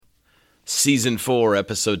Season 4,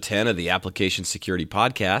 Episode 10 of the Application Security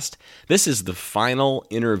Podcast. This is the final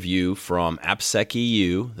interview from AppSec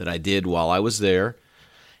EU that I did while I was there.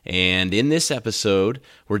 And in this episode,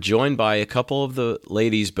 we're joined by a couple of the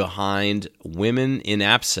ladies behind Women in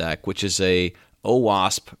AppSec, which is a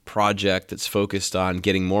OWASP project that's focused on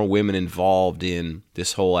getting more women involved in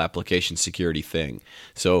this whole application security thing.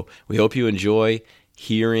 So we hope you enjoy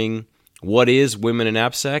hearing what is Women in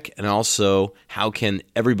AppSec, and also how can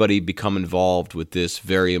everybody become involved with this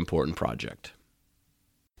very important project.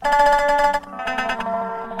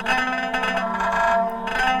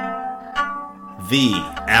 The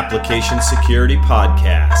Application Security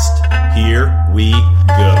Podcast. Here we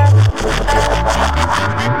go.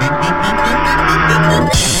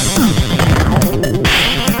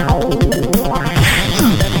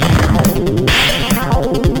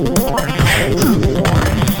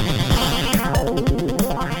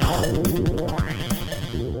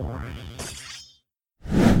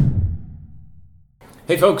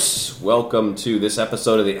 Hey folks, welcome to this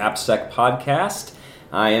episode of the AppSec Podcast.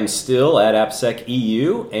 I am still at AppSec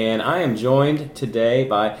EU, and I am joined today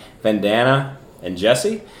by Vandana and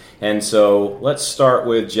Jesse. And so let's start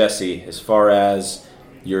with Jesse as far as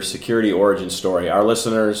your security origin story. Our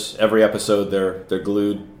listeners, every episode, they're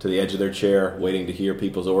glued to the edge of their chair waiting to hear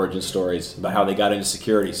people's origin stories about how they got into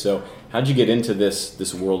security. So how'd you get into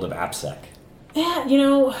this world of AppSec?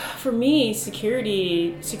 Yeah, for me,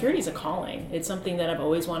 security is a calling. It's something that I've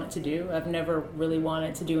always wanted to do. I've never really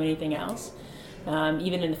wanted to do anything else.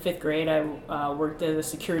 Even in the 5th grade, I worked as a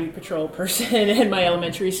security patrol person in my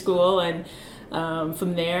elementary school, and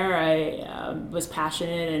from there, I was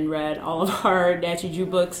passionate and read all of our Nancy Drew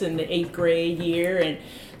books in the 8th grade year, and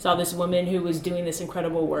saw this woman who was doing this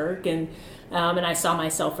incredible work, and I saw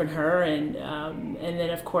myself in her, and then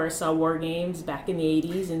of course saw War Games back in the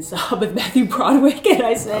 80s and saw with Matthew Broderick, and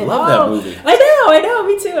I said, I love that movie. I know,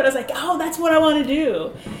 me too. And I was like, oh, that's what I want to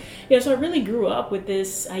do. So I really grew up with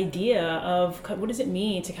this idea of what does it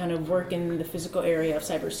mean to kind of work in the physical area of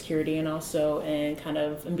cybersecurity and also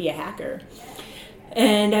and be a hacker.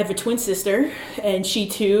 And I have a twin sister, and she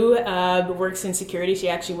too works in security. She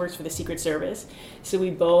actually works for the Secret Service. So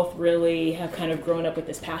we both really have kind of grown up with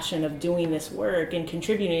this passion of doing this work and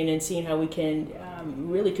contributing and seeing how we can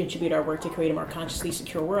really contribute our work to create a more consciously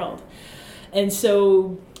secure world. And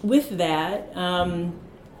so with that,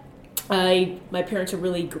 my parents were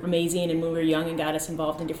really amazing, and when we were young and got us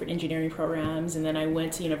involved in different engineering programs. And then I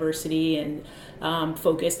went to university and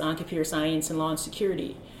focused on computer science and law and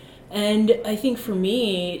security. And I think for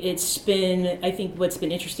me, what's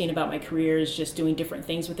been interesting about my career is just doing different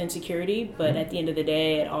things within security. But at the end of the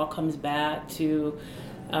day, it all comes back to,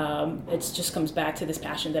 comes back to this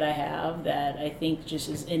passion that I have that I think just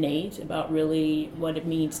is innate about really what it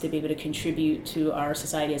means to be able to contribute to our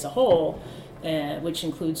society as a whole, which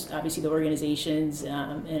includes obviously the organizations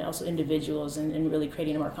and also individuals, and really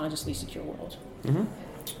creating a more consciously secure world. Mm-hmm.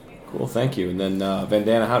 Cool, thank you. And then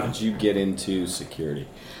Vandana, how did you get into security?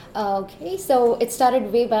 Okay, so it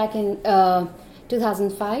started way back in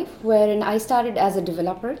 2005, wherein I started as a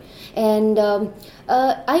developer, and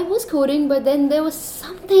I was coding, but then there was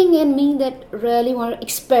something in me that really wanted to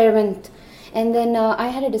experiment. And then I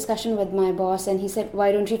had a discussion with my boss, and he said,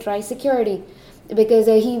 why don't you try security? Because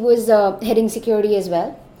he was heading security as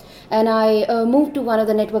well. And I moved to one of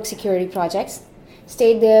the network security projects,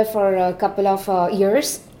 stayed there for a couple of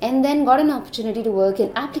years, and then got an opportunity to work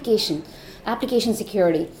in application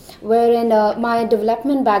security, wherein my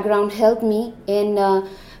development background helped me in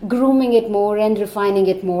grooming it more and refining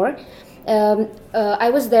it more. I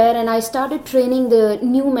was there, and I started training the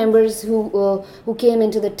new members who came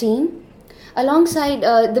into the team. Alongside,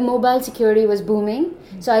 the mobile security was booming,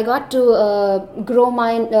 so I got to grow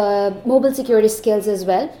my mobile security skills as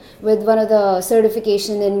well with one of the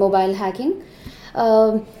certification in mobile hacking.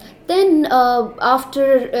 Then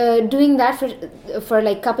after doing that for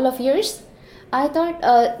like couple of years, I thought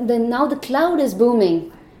now the cloud is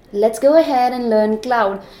booming. Let's go ahead and learn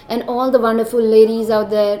cloud. And all the wonderful ladies out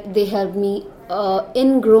there, they helped me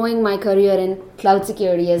in growing my career in cloud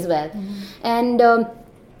security as well. Mm-hmm.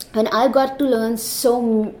 And I got to learn so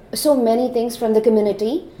many things from the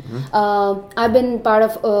community. Mm-hmm. I've been part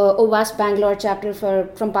of OWASP Bangalore chapter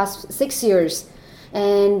from past 6 years,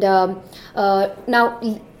 and now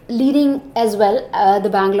leading as well the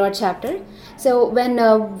Bangalore chapter. So when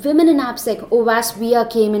Women in AppSec, OWASP VIA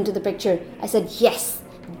came into the picture, I said, yes,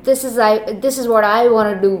 this is what I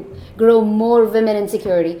want to do, grow more women in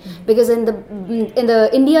security. Mm-hmm. Because in the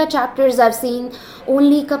India chapters, I've seen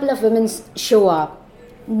only a couple of women show up,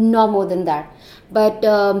 no more than that. But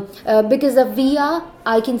because of VIA,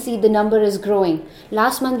 I can see the number is growing.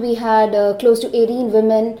 Last month we had close to 18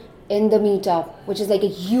 women in the meetup, which is like a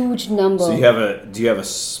huge number. So do you have a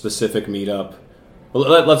specific meetup?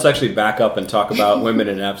 Well, let's actually back up and talk about women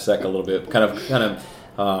in AppSec a little bit. Kind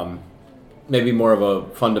of, maybe more of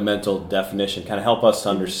a fundamental definition. Kind of help us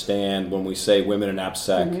understand when we say women in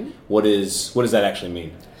AppSec, what does that actually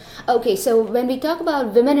mean? Okay, so when we talk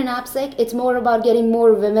about women in AppSec, it's more about getting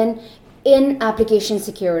more women in application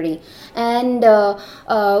security and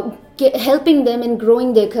helping them in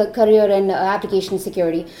growing their career in application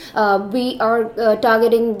security. We are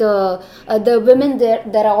targeting the women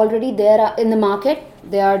that are already there in the market.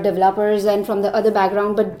 They are developers and from the other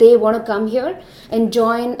background, but they want to come here and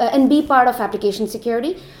join and be part of application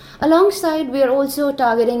security. Alongside, we are also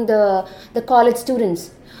targeting the college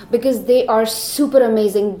students because they are super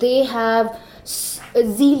amazing. They have a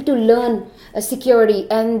zeal to learn security,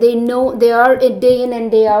 and they know they are day in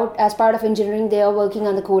and day out as part of engineering. They are working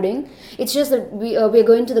on the coding. It's just that we're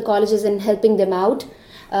going to the colleges and helping them out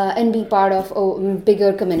and be part of a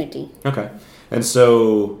bigger community. Okay, and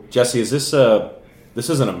so Jesse, this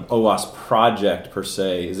isn't an OWASP project per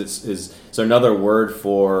se. Is there another word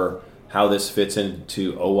for how this fits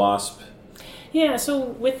into OWASP? Yeah, so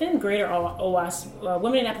within greater OWASP,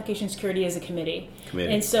 Women in Application Security is a committee.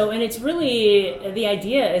 And it's really, the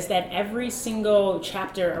idea is that every single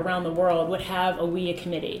chapter around the world would have a WIA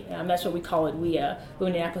committee. That's what we call it, WIA,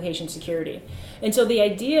 Women in Application Security. And so the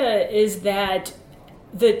idea is that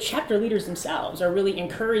the chapter leaders themselves are really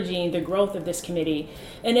encouraging the growth of this committee.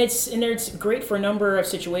 And it's great for a number of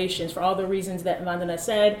situations, for all the reasons that Vandana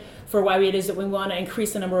said, for why it is that we want to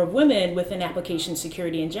increase the number of women within application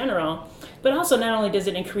security in general. But also, not only does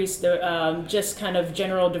it increase the just kind of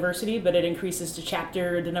general diversity, but it increases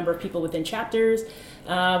the number of people within chapters.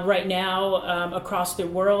 Right now, across the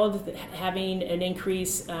world, having an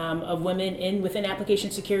increase of women within application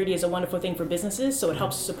security is a wonderful thing for businesses. So it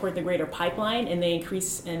helps support the greater pipeline and the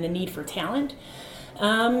increase in the need for talent.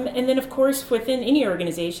 And then, of course, within any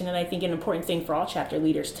organization, and I think an important thing for all chapter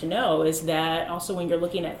leaders to know is that also when you're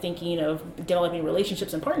looking at thinking of developing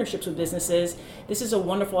relationships and partnerships with businesses, this is a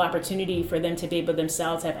wonderful opportunity for them to be able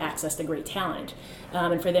themselves have access to great talent,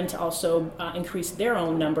 and for them to also increase their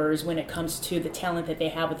own numbers when it comes to the talent that they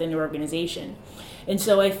have within their organization. And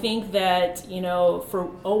so I think that,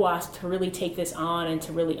 for OWASP to really take this on and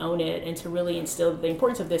to really own it and to really instill the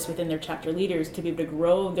importance of this within their chapter leaders to be able to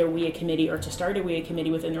grow their WIA committee or to start a WIA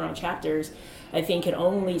committee within their own chapters, I think can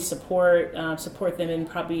only support them in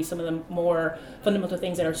probably some of the more fundamental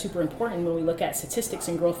things that are super important when we look at statistics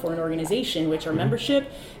and growth for an organization, which are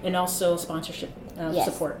membership and also sponsorship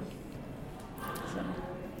support.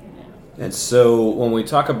 And so when we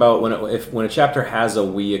talk about when a chapter has a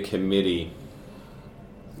WIA committee,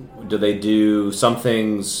 do they do some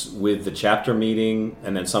things with the chapter meeting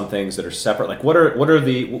and then some things that are separate? Like what are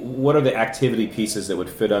the activity pieces that would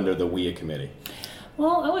fit under the WIA committee?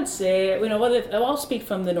 Well, I would say, I'll speak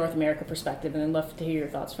from the North America perspective, and I'd love to hear your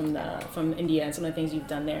thoughts from India and some of the things you've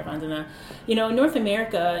done there, Vandana. In North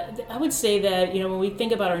America, I would say that, when we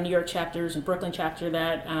think about our New York chapters and Brooklyn chapter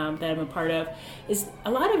that I'm a part of, is a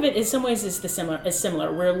lot of it, in some ways, is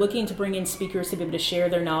similar. We're looking to bring in speakers to be able to share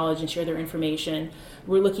their knowledge and share their information.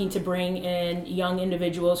 We're looking to bring in young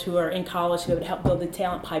individuals who are in college to be able to help build the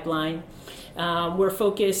talent pipeline. We're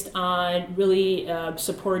focused on really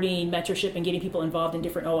supporting mentorship and getting people involved in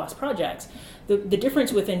different OWASP projects. The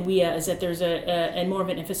difference within WIA is that there's a more of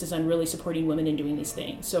an emphasis on really supporting women in doing these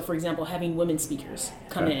things. So, for example, having women speakers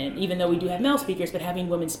come in, even though we do have male speakers, but having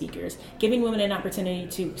women speakers, giving women an opportunity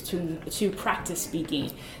to practice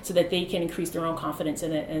speaking so that they can increase their own confidence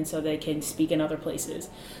in it and so they can speak in other places.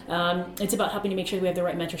 It's about helping to make sure we have the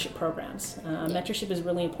right mentorship programs. Mentorship is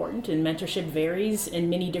really important, and mentorship varies in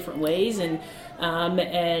many different ways, and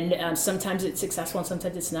sometimes it's successful and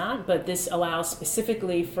sometimes it's not, but this allows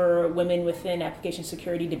specifically for women within application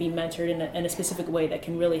security to be mentored in a specific way that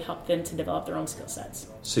can really help them to develop their own skill sets.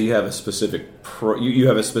 So you have a specific you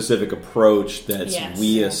have a specific approach that's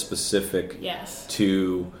WIA specific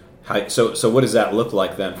to how, so what does that look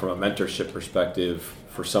like then from a mentorship perspective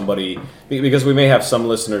for somebody, because we may have some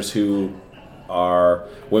listeners who are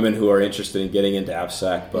women who are interested in getting into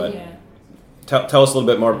AppSec, but tell us a little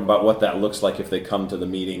bit more about what that looks like if they come to the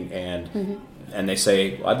meeting and and they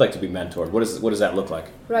say, I'd like to be mentored. What does that look like?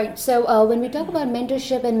 Right. So when we talk about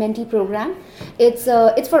mentorship and mentee program, it's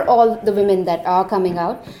for all the women that are coming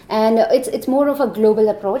out, and it's more of a global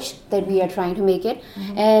approach that we are trying to make it.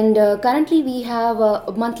 And currently we have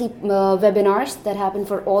monthly webinars that happen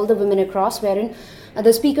for all the women across, wherein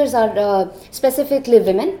the speakers are specifically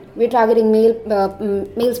women. We're targeting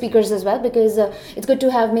male speakers as well, because it's good to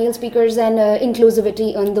have male speakers and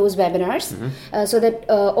inclusivity on those webinars, so that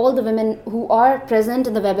all the women who are present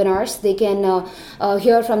in the webinars, they can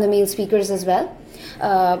hear from the male speakers as well.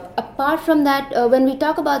 Apart from that, when we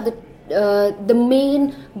talk about the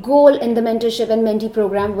main goal in the mentorship and mentee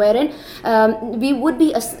program, wherein we would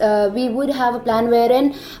have a plan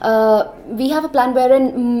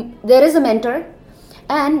wherein there is a mentor,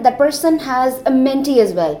 and that person has a mentee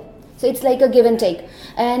as well. So it's like a give and take,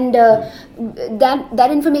 and that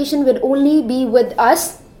information would only be with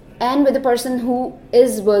us and with the person who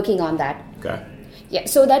is working on that. Okay. Yeah,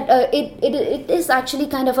 so that it is actually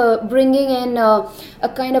kind of a bringing in a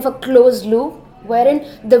kind of a closed loop, wherein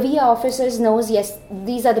the VIA officers knows, yes,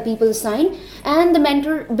 these are the people assigned, and the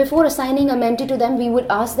mentor, before assigning a mentee to them, we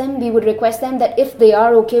would request them that if they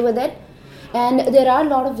are okay with it. And there are a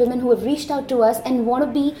lot of women who have reached out to us and want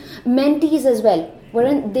to be mentees as well,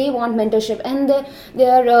 wherein they want mentorship, and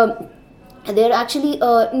they're actually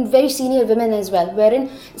very senior women as well, wherein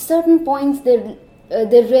certain points they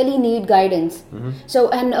really need guidance. So,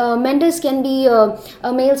 and mentors can be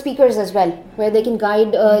male speakers as well, where they can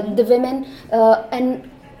guide the women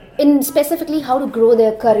and in specifically how to grow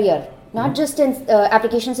their career. Not just in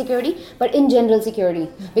application security, but in general security.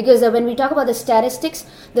 Because when we talk about the statistics,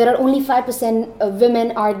 there are only 5% of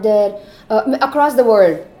women are there across the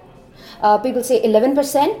world. People say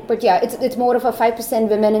 11%, but yeah, it's more of a 5%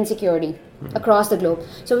 women in security across the globe.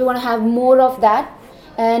 So we want to have more of that.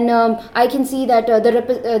 And I can see that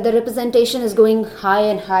the representation is going high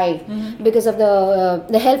and high because of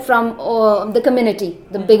the help from the community,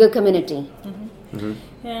 the bigger community.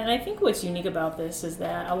 Yeah, and I think what's unique about this is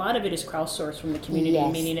that a lot of it is crowdsourced from the community,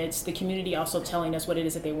 meaning it's the community also telling us what it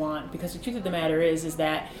is that they want. Because the truth of the matter is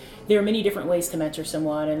that there are many different ways to mentor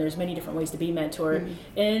someone, and there's many different ways to be mentored,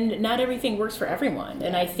 and not everything works for everyone.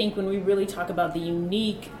 And I think when we really talk about the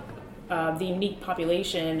unique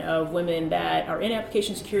population of women that are in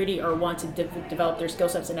application security or want to develop their skill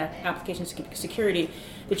sets in application security,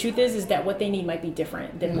 the truth is that what they need might be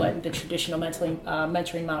different than what the traditional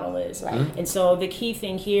mentoring model is. And so the key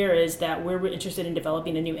thing here is that we're interested in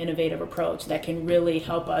developing a new innovative approach that can really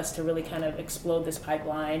help us to really kind of explode this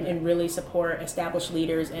pipeline and really support established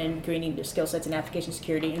leaders in gaining their skill sets in application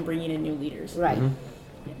security and bringing in new leaders.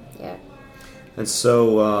 Yeah. And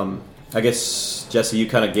so I guess, Jesse, you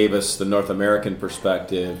kind of gave us the North American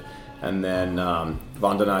perspective, and then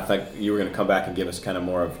Vandana, I think you were going to come back and give us kind of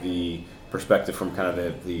more of the perspective from kind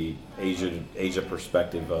of the Asia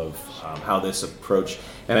perspective of how this approach.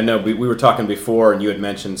 And I know we were talking before, and you had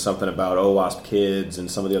mentioned something about OWASP Kids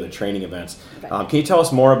and some of the other training events. Can you tell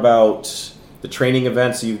us more about the training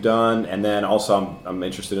events you've done, and then also I'm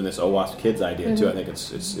interested in this OWASP Kids idea too. I think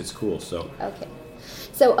it's cool. So okay.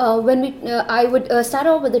 So I would start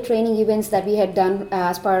off with the training events that we had done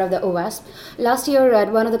as part of the OWASP. Last year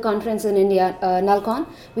at one of the conferences in India, NALCON,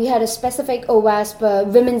 we had a specific OWASP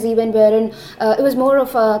women's event wherein it was more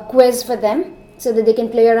of a quiz for them, so that they can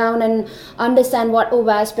play around and understand what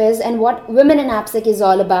OWASP is and what Women in AppSec is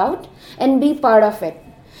all about and be part of it.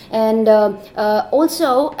 And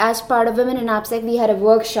also, as part of Women in AppSec, we had a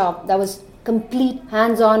workshop that was complete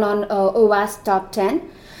hands-on on OWASP Top 10.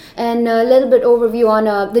 And a little bit overview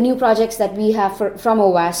on the new projects that we have from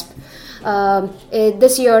OWASP.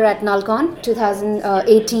 This year at NALCON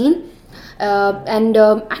 2018.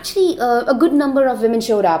 Actually a good number of women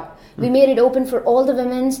showed up. We made it open for all the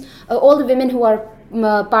women who are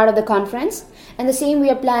part of the conference. And the same we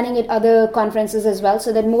are planning at other conferences as well,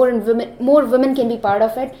 so that more women can be part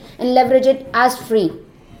of it and leverage it as free.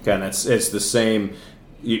 Okay, and it's the same.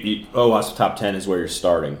 OWASP Top 10 is where you're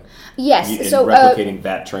starting. Yes. So replicating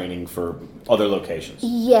that training for other locations.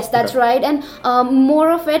 Yes, that's right. And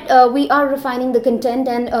more of it, we are refining the content.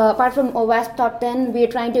 And apart from OWASP Top 10, we are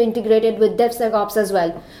trying to integrate it with DevSecOps as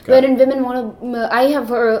well. Okay. Wherein women want to... I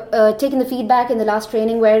have taken the feedback in the last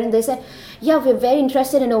training wherein they said, yeah, we're very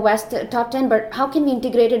interested in OWASP Top 10, but how can we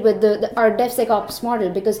integrate it with our DevSecOps model?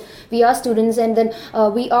 Because we are students and then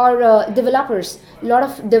we are developers. A lot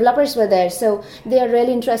of developers were there. So they are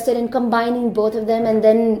really interested in combining both of them and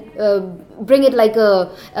then bring it like a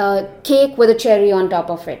cake with a cherry on top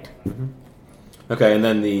of it. Okay, and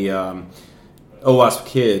then the OWASP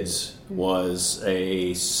Kids, was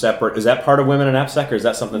a separate. Is that part of Women in AppSec, or is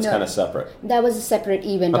that something that's kind of separate? That was a separate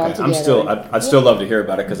event Okay, altogether. I'd still love to hear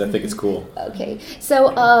about it because I think it's cool. Okay,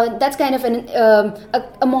 so that's kind of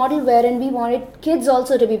a model wherein we wanted kids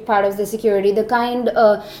also to be part of the security. The kind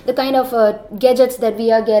of gadgets that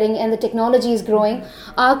we are getting and the technology is growing.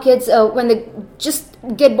 Our kids, when they just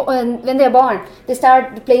when they're born, they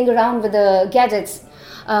start playing around with the gadgets.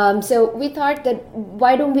 So we thought that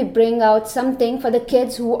why don't we bring out something for the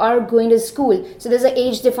kids who are going to school. So there's an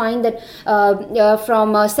age defined that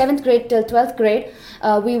from 7th grade till 12th grade,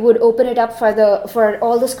 we would open it up for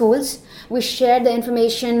all the schools. We share the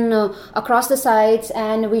information across the sites,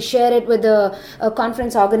 and we share it with the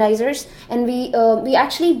conference organizers. And we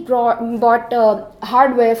actually bought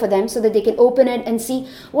hardware for them so that they can open it and see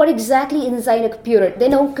what exactly is inside a computer. They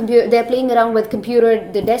know they're playing around with the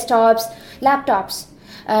desktops, laptops.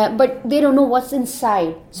 But they don't know what's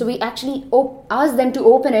inside. So we actually asked them to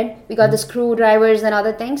open it. We got the screwdrivers and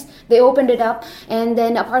other things. They opened it up. And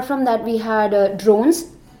then apart from that, we had drones,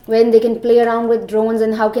 when they can play around with drones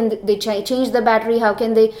and how can they change the battery, how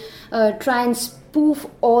can they try and spoof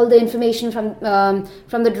all the information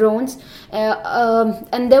from the drones.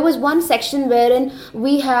 And there was one section wherein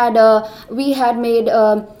we had made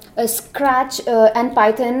a Scratch and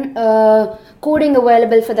Python coding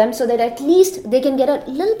available for them, so that at least they can get a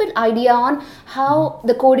little bit idea on how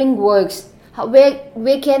the coding works,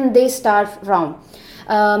 where can they start from.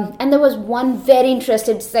 And there was one very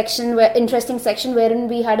interesting section wherein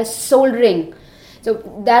we had a soldering. So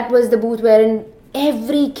that was the booth wherein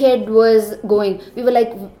every kid was going. We were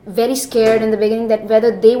like very scared in the beginning that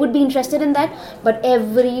whether they would be interested in that, but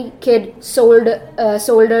every kid soldered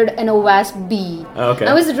an OWASP B. Oh, okay.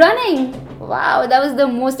 I was running. Wow, that was the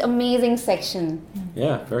most amazing section.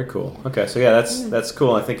 Yeah, very cool. Okay, so yeah, that's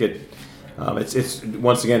cool. I think it's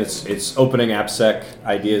once again it's opening AppSec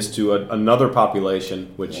ideas to another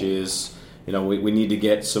population, which is, we need to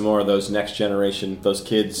get some more of those next generation, those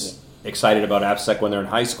kids excited about AppSec when they're in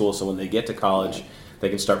high school, so when they get to college, they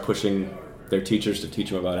can start pushing their teachers to teach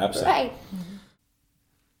them about AppSec. Right.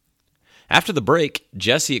 After the break,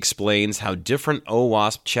 Jesse explains how different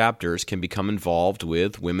OWASP chapters can become involved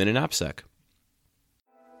with Women in AppSec.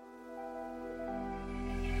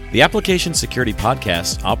 The Application Security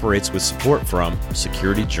Podcast operates with support from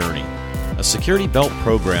Security Journey. A Security Belt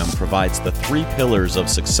program provides the 3 pillars of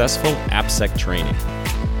successful AppSec training: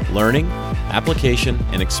 learning, application,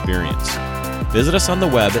 and experience. Visit us on the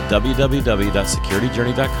web at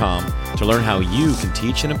www.securityjourney.com to learn how you can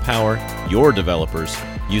teach and empower your developers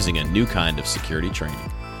using a new kind of security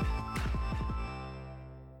training.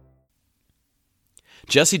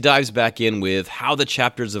 Jesse dives back in with how the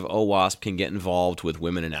chapters of OWASP can get involved with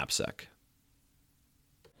Women in AppSec.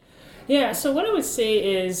 Yeah, so what I would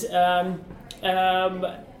say is, I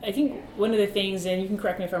think one of the things, and you can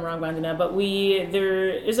correct me if I'm wrong, Vandana, but there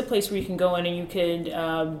is a place where you can go in and you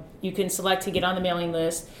can select to get on the mailing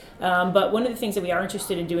list. But one of the things that we are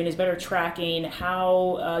interested in doing is better tracking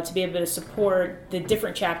how to be able to support the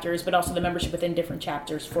different chapters, but also the membership within different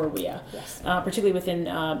chapters for WIA, Yes. Particularly within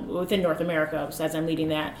North America, as I'm leading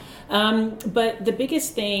that. But the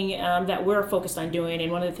biggest thing that we're focused on doing,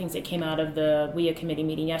 and one of the things that came out of the WIA committee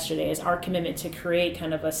meeting yesterday, is our commitment to create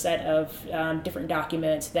kind of a set of different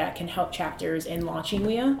documents that can help chapters in launching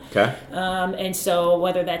WIA. Okay. And so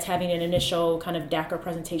whether that's having an initial kind of deck or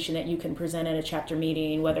presentation that you can present at a chapter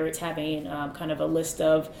meeting, whether it's having kind of a list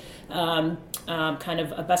of kind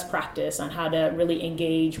of a best practice on how to really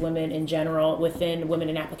engage women in general within Women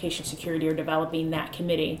in Application Security, or developing that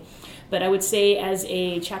committee. But I would say as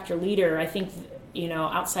a chapter leader, I think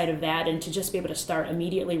outside of that, and to just be able to start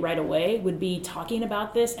immediately right away, would be talking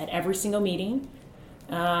about this at every single meeting.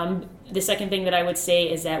 The second thing that I would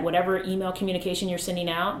say is that whatever email communication you're sending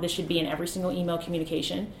out, this should be in every single email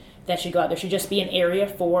communication that should go out. There should just be an area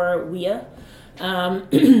for WIA.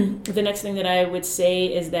 The next thing that I would say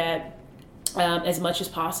is that as much as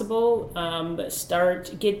possible,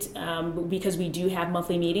 because we do have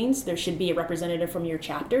monthly meetings, there should be a representative from your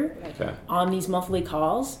chapter on these monthly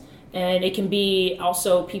calls. And it can be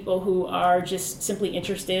also people who are just simply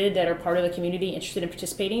interested, that are part of the community, interested in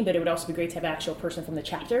participating, but it would also be great to have an actual person from the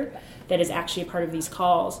chapter that is actually a part of these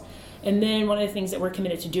calls. And then one of the things that we're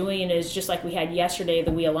committed to doing is, just like we had yesterday,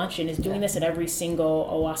 the WIA Luncheon, is doing this at every single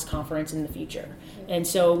OWASP conference in the future. And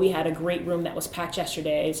so we had a great room that was packed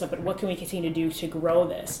yesterday. So, but what can we continue to do to grow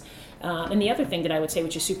this? And the other thing that I would say,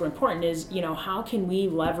 which is super important, is, how can we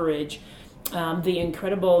leverage the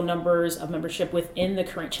incredible numbers of membership within the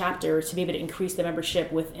current chapter to be able to increase the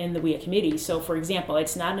membership within the WIA committee. So, for example,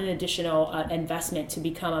 it's not an additional investment to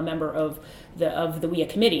become a member of the WIA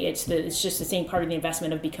committee. It's just the same part of the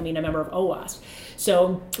investment of becoming a member of OWASP.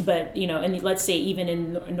 So, but and let's say even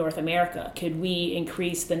in North America, could we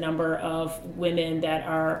increase the number of women that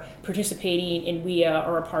are participating in WIA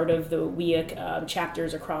or a part of the WIA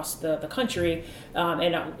chapters across the country,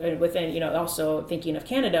 and within also thinking of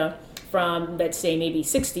Canada, from, let's say, maybe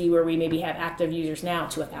 60, where we maybe have active users now,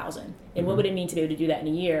 to 1,000. And what would it mean to be able to do that in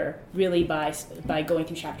a year? Really by going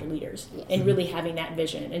through chapter leaders and really having that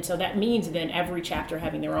vision. And so that means then every chapter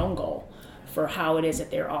having their own goal for how it is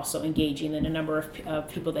that they're also engaging, and a number of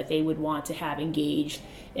people that they would want to have engaged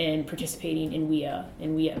in participating in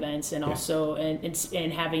WIA events, and also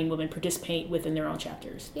and having women participate within their own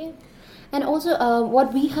chapters. Yeah. And also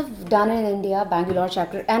what we have done in India, Bangalore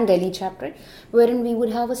chapter and Delhi chapter, wherein we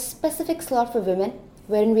would have a specific slot for women,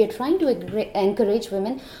 wherein we are trying to encourage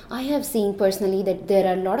women. I have seen personally that there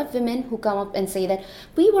are a lot of women who come up and say that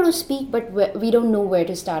we want to speak, but we don't know where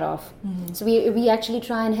to start off. Mm-hmm. So we actually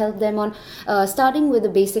try and help them on starting with a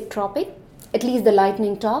basic topic, at least the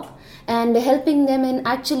lightning talk, and helping them in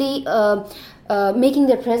actually making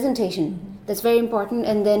their presentation. Mm-hmm. That's very important.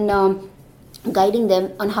 And then guiding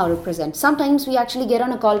them on how to present. Sometimes we actually get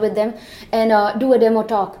on a call with them and do a demo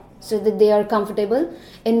talk so that they are comfortable.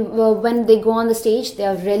 And when they go on the stage, they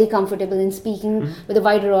are really comfortable in speaking with a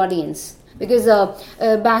wider audience. Because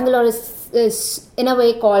Bangalore is in a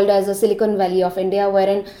way called as a Silicon Valley of India,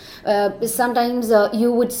 wherein sometimes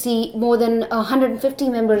you would see more than 150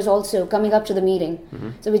 members also coming up to the meeting.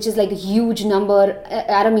 So which is like a huge number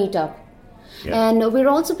at a meetup. Yeah. And we're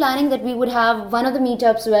also planning that we would have one of the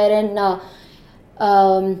meetups wherein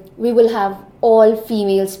we will have all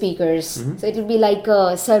female speakers. So it will be like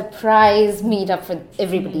a surprise meetup for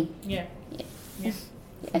everybody. Yeah.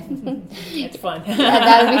 It's fun.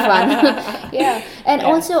 That will be fun. Yeah. And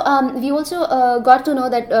also, we also got to know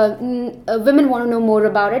that women want to know more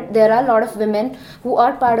about it. There are a lot of women who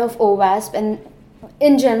are part of OWASP, and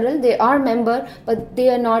in general, they are member, but they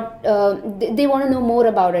are not. They want to know more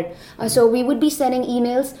about it. So we would be sending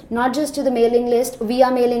emails not just to the mailing list,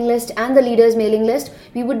 via mailing list and the leaders mailing list.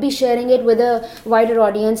 We would be sharing it with a wider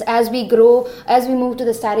audience as we grow, as we move to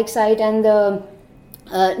the static site and the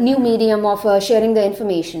new medium of sharing the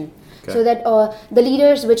information. Okay. So that the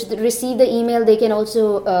leaders which receive the email, they can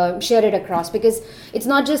also share it across, because it's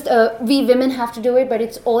not just we women have to do it, but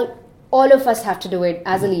it's all of us have to do it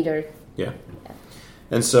as a leader. Yeah.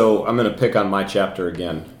 And so I'm going to pick on my chapter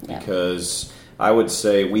again, because I would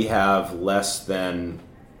say we have less than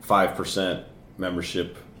 5%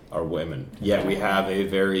 membership are women. Yet we have a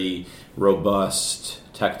very robust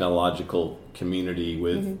technological community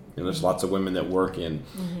with, there's lots of women that work in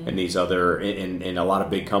these other, in a lot of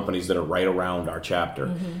big companies that are right around our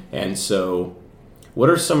chapter. And so what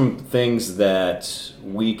are some things that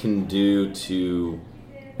we can do to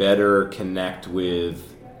better connect with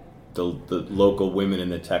the local women in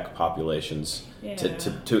the tech populations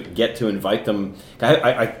to get to invite them?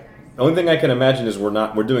 The only thing I can imagine is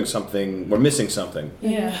we're doing something, we're missing something.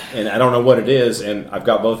 Yeah. And I don't know what it is, and I've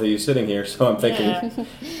got both of you sitting here, so I'm thinking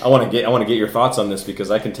I want to get your thoughts on this, because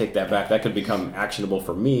I can take that back. That could become actionable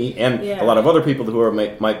for me and a lot of other people who are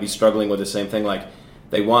might be struggling with the same thing. Like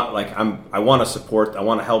they want, I want to support, I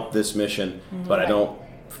want to help this mission, but I don't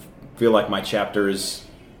feel like my chapter is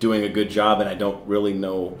doing a good job, and I don't really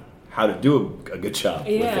know how to do a good job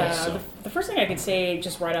with this. So. The first thing I could say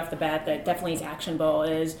just right off the bat that definitely is actionable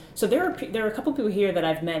is, so there are a couple people here that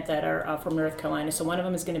I've met that are from North Carolina. So one of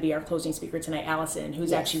them is going to be our closing speaker tonight, Allison,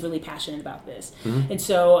 who's actually really passionate about this. And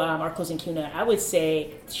so our closing keynote, I would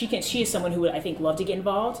say she is someone who would, I think, love to get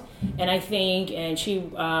involved. And she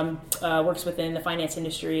works within the finance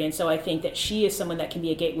industry. And so I think that she is someone that can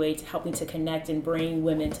be a gateway to helping to connect and bring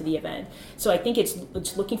women to the event. So I think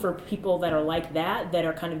it's looking for people that are like that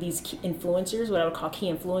are kind of these key influencers, what I would call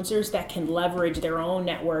key influencers, that can leverage their own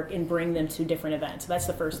network and bring them to different events. So that's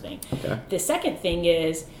the first thing. Okay. The second thing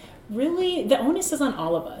is really the onus is on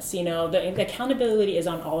all of us. The accountability is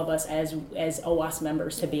on all of us as OWASP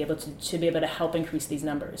members to be able to help increase these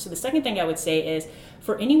numbers. So the second thing I would say is,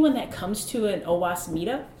 for anyone that comes to an OWASP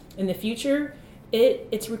meetup in the future,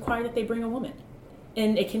 it's required that they bring a woman.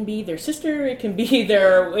 And it can be their sister, it could be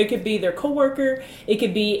their coworker, it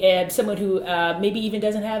could be someone who maybe even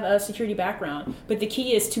doesn't have a security background. But the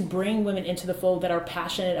key is to bring women into the fold that are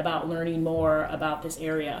passionate about learning more about this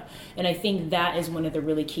area. And I think that is one of the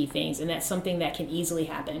really key things, and that's something that can easily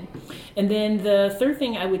happen. And then the third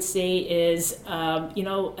thing I would say is,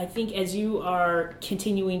 I think as you are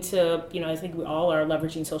continuing to, I think we all are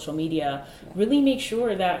leveraging social media, really make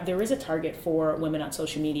sure that there is a target for women on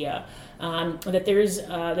social media.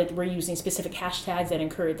 That we're using specific hashtags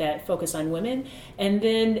that focus on women. And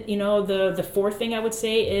then, the fourth thing I would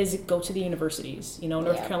say is go to the universities.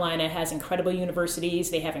 North Carolina has incredible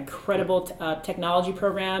universities. They have incredible technology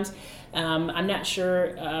programs. I'm not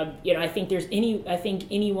sure. I think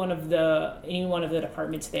any one of the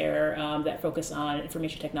departments there that focus on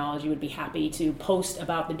information technology would be happy to post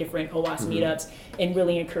about the different OWASP meetups and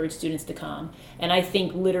really encourage students to come. And I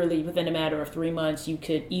think literally within a matter of 3 months, you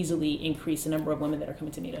could easily increase the number of women that are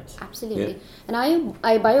coming to meetups. Absolutely. And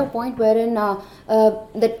I buy your point wherein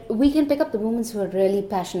that we can pick up the women who are really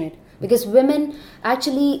passionate. Because women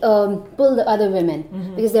actually pull the other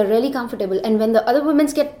women because they're really comfortable. And when the other women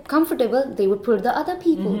get comfortable, they would pull the other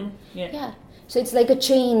people. Yeah. So it's like a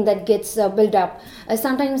chain that gets built up.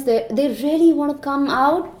 Sometimes they really want to come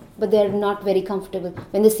out, but they're not very comfortable.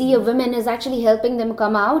 When they see a woman is actually helping them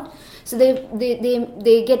come out, so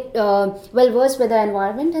they get well versed with the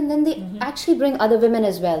environment, and then they actually bring other women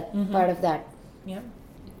as well, part of that. Yeah.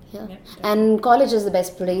 And college is the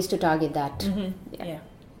best place to target that. Yeah.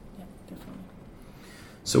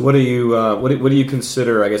 So what do you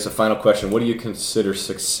consider, I guess a final question, what do you consider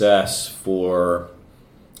success for,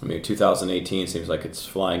 2018 seems like it's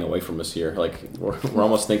flying away from us here. Like we're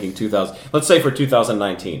almost thinking 2000, let's say for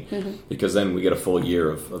 2019, because then we get a full year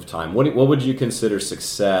of time. What would you consider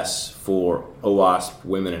success for OWASP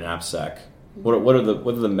women in AppSec? What are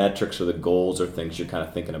the metrics or the goals or things you're kind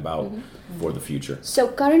of thinking about for the future? So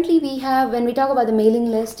currently we have, when we talk about the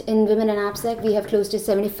mailing list in Women in AppSec, we have close to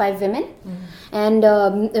 75 women and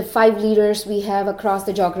 5 leaders we have across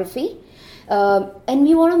the geography. And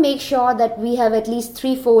we want to make sure that we have at least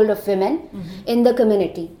 3-fold of women in the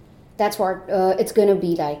community. That's what it's going to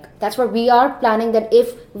be like. That's what we are planning, that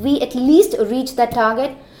if we at least reach that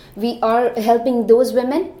target, we are helping those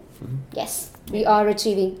women. Yes. We are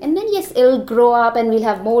achieving, and then yes, it'll grow up and we'll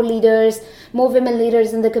have more leaders, more women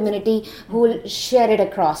leaders in the community who will share it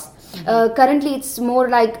across. Currently it's more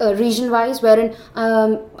like region wise, wherein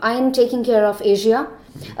I am taking care of Asia,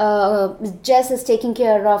 Jess is taking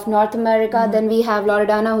care of North America, then we have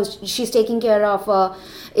Loredana she's taking care of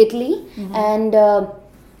Italy, and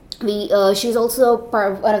she's also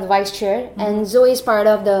one of the vice chair, and Zoe is part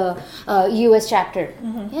of the US chapter.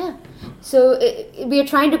 Yeah. So we are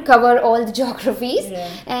trying to cover all the geographies,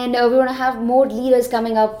 and we want to have more leaders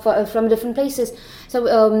coming up from different places.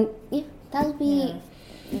 So that'll be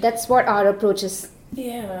that's what our approach is.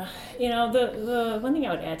 Yeah, the one thing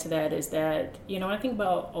I would add to that is that, when I think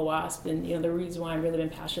about OWASP, and, the reason why I've really been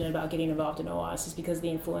passionate about getting involved in OWASP is because the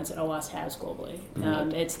influence that OWASP has globally.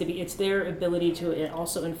 It's their ability to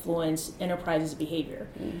also influence enterprises' behavior,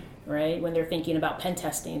 right? When they're thinking about pen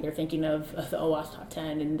testing, they're thinking of the OWASP Top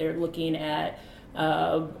 10, and they're looking at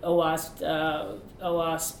OWASP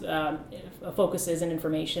focuses and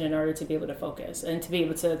information in order to be able to focus and to be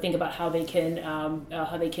able to think about how they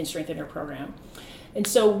can strengthen their program. And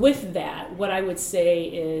so with that, what I would say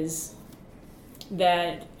is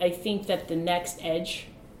that I think that the next edge,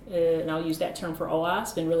 and I'll use that term for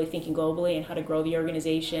OWASP, and really thinking globally and how to grow the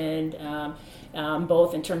organization,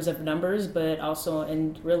 both in terms of numbers, but also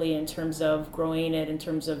really in terms of growing it in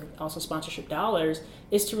terms of also sponsorship dollars,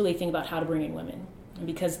 is to really think about how to bring in women.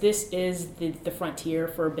 Because this is the frontier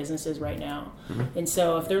for businesses right now. And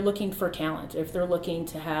so if they're looking for talent, if they're looking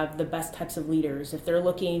to have the best types of leaders, if they're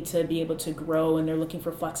looking to be able to grow and they're looking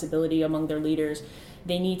for flexibility among their leaders,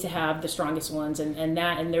 they need to have the strongest ones. And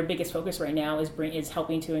their biggest focus right now is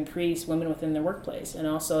helping to increase women within their workplace, and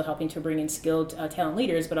also helping to bring in skilled talent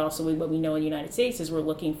leaders. But also what we know in the United States is we're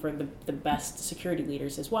looking for the best security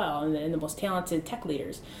leaders as well, and the most talented tech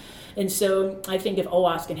leaders. And so I think if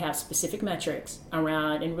OWASP can have specific metrics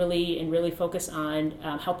around and really focus on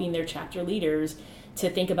helping their chapter leaders to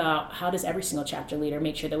think about how does every single chapter leader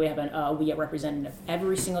make sure that we have a representative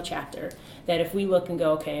every single chapter, that if we look and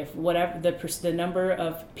go, okay, if whatever the number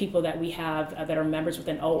of people that we have that are members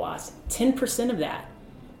within OWASP, 10% of that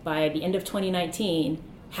by the end of 2019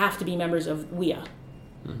 have to be members of WIA.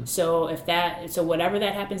 So whatever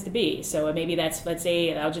that happens to be, so maybe that's, let's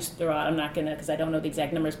say, I'll just throw out, I'm not gonna, because I don't know the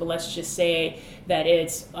exact numbers, but let's just say that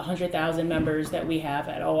it's 100,000 members that we have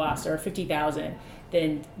at OWASP, or 50,000,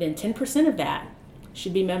 then 10% of that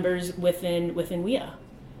should be members within WIA.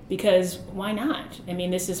 Because why not? I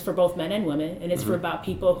mean, this is for both men and women, and it's for about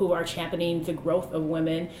people who are championing the growth of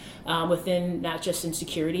women within, not just in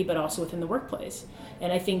security, but also within the workplace.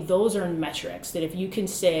 And I think those are metrics that if you can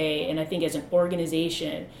say, and I think as an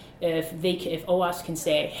organization, if OWASP can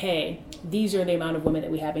say, hey, these are the amount of women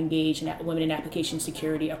that we have engaged in women in application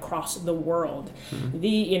security across the world, and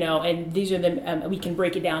these are the we can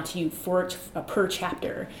break it down to you per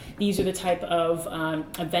chapter. These are the type of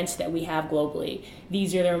events that we have globally.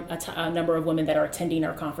 These are a number of women that are attending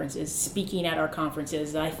our conferences, speaking at our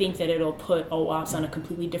conferences. I think that it'll put OWASP on a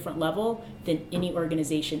completely different level than any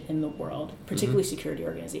organization in the world, particularly security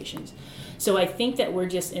organizations. So I think that we're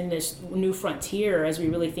just in this new frontier as we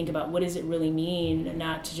really think about what does it really mean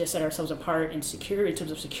not to just set ourselves apart in security, in terms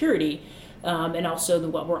of security, and also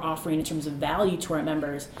what we're offering in terms of value to our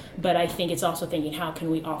members. But I think it's also thinking, how can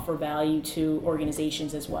we offer value to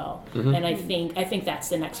organizations as well? And I think that's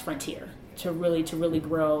the next frontier to really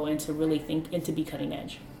grow and to really think and to be cutting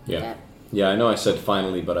edge. Yeah. I know I said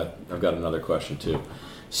finally, but I've got another question too.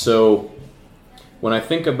 So when I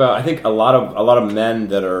think a lot of men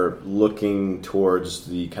that are looking towards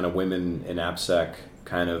the kind of women in AppSec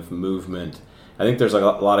kind of movement, I think there's a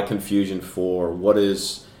lot of confusion for what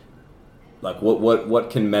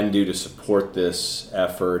can men do to support this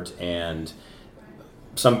effort, and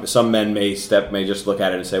some men may just look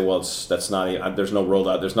at it and say, well, there's no rolled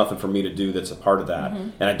out, there's nothing for me to do that's a part of that.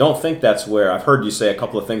 And I don't think that's where I've heard you say a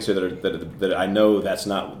couple of things here that I know that's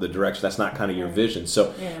not the direction, that's not kind of your vision.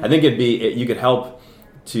 So I think you could help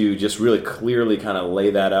to just really clearly kind of lay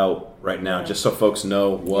that out right now, just so folks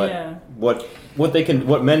know what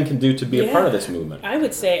men can do to be a part of this movement. I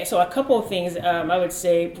would say, so a couple of things I would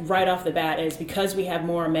say right off the bat is, because we have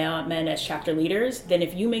more men as chapter leaders, then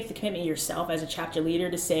if you make the commitment yourself as a chapter leader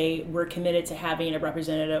to say, we're committed to having a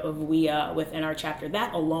representative of WIA within our chapter,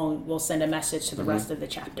 that alone will send a message to the rest of the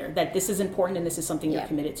chapter that this is important and this is something you're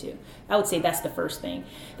committed to. I would say that's the first thing.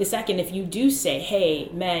 The second, if you do say, hey,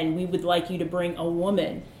 men, we would like you to bring a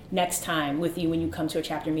woman next time with you when you come to a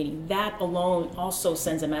chapter meeting, that alone also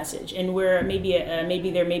sends a message. And where maybe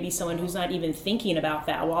there may be someone who's not even thinking about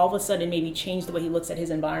that, will all of a sudden maybe change the way he looks at his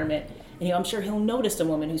environment. And I'm sure he'll notice a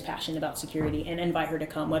woman who's passionate about security and invite her to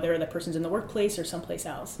come, whether the person's in the workplace or someplace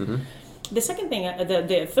else. The second thing,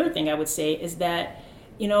 the third thing I would say is that,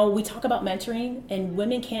 we talk about mentoring, and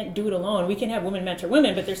women can't do it alone. We can have women mentor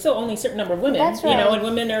women, but there's still only a certain number of women. That's right. And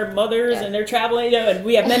women are mothers and they're traveling, and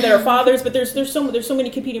we have men that are fathers, but there's so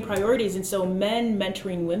many competing priorities, and so men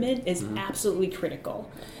mentoring women is absolutely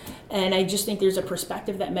critical. And I just think there's a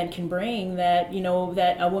perspective that men can bring that,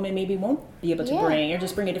 that a woman maybe won't be able to bring, or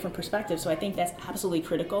just bring a different perspective. So I think that's absolutely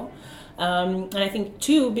critical. And I think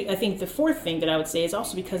the fourth thing that I would say is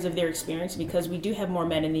also because of their experience, because we do have more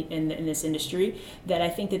men in this industry, that I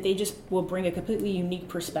think that they just will bring a completely unique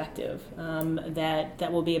perspective that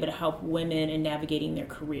will be able to help women in navigating their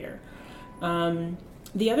career.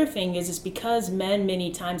 The other thing is because men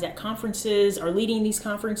many times at conferences are leading these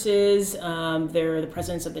conferences, they're the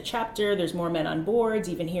presidents of the chapter, there's more men on boards,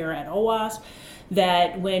 even here at OWASP,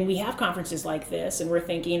 that when we have conferences like this and we're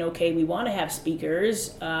thinking, okay, we want to have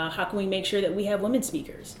speakers, how can we make sure that we have women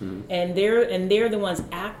speakers? And they're the ones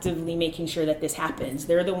actively making sure that this happens.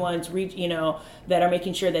 They're the ones that are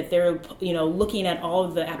making sure that they're looking at all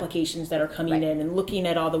of the applications that are coming in and looking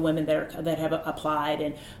at all the women that have applied,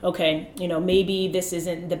 and okay, maybe this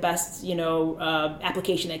isn't the best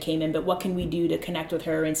application that came in, but what can we do to connect with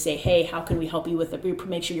her and say, hey, how can we help you with it?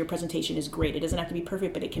 Make sure your presentation is great. It doesn't have to be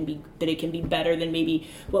perfect, but it can be better than maybe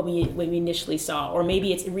what we initially saw, or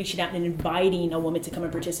maybe it's reaching out and inviting a woman to come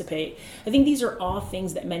and participate. I think these are all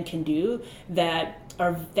things that men can do that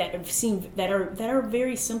are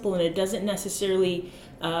very simple, and it doesn't necessarily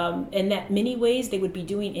in that many ways they would be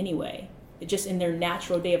doing anyway. Just in their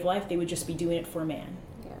natural day of life, they would just be doing it for a man.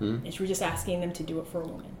 And we're just asking them to do it for a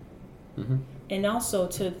woman. And also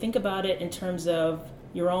to think about it in terms of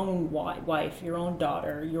your own wife, your own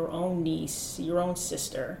daughter, your own niece, your own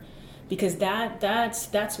sister. Because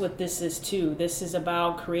that's what this is too. This is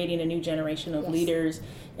about creating a new generation of leaders,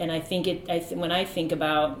 and I think when I think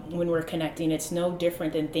about when we're connecting, it's no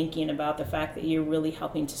different than thinking about the fact that you're really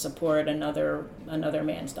helping to support another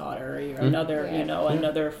man's daughter, or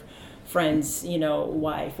another friend's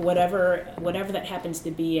wife, whatever that happens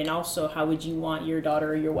to be, and also how would you want your daughter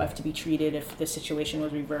or your wife to be treated if the situation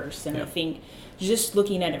was reversed? And I think just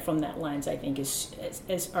looking at it from that lens, I think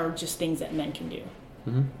are just things that men can do.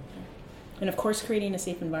 And of course, creating a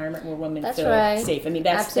safe environment where women feel safe. I mean,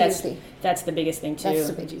 that's the biggest thing too. That's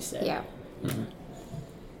the as you said. Yeah.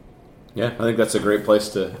 Yeah, I think that's a great place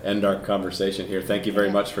to end our conversation here. Thank you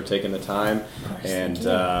very much for taking the time, and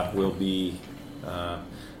we'll be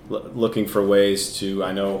looking for ways to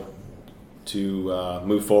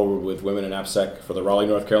move forward with Women in AppSec for the Raleigh,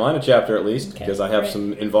 North Carolina chapter, at least, because I have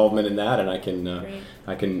some involvement in that, and I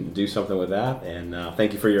can do something with that. And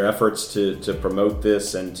thank you for your efforts to promote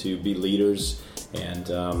this and to be leaders, and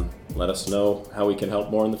let us know how we can help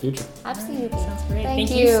more in the future. Absolutely. Sounds great.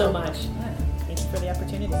 Thank you so much. Thank you for the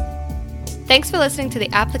opportunity. Thanks for listening to the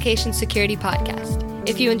Application Security Podcast.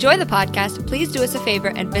 If you enjoy the podcast, please do us a favor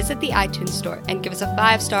and visit the iTunes store and give us a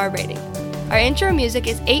 5-star rating. Our intro music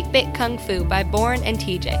is 8-Bit Kung Fu by Born and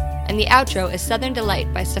TJ, and the outro is Southern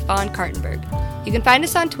Delight by Stefan Kartenberg. You can find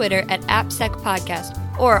us on Twitter at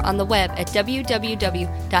AppSecPodcast or on the web at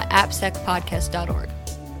www.appsecpodcast.org.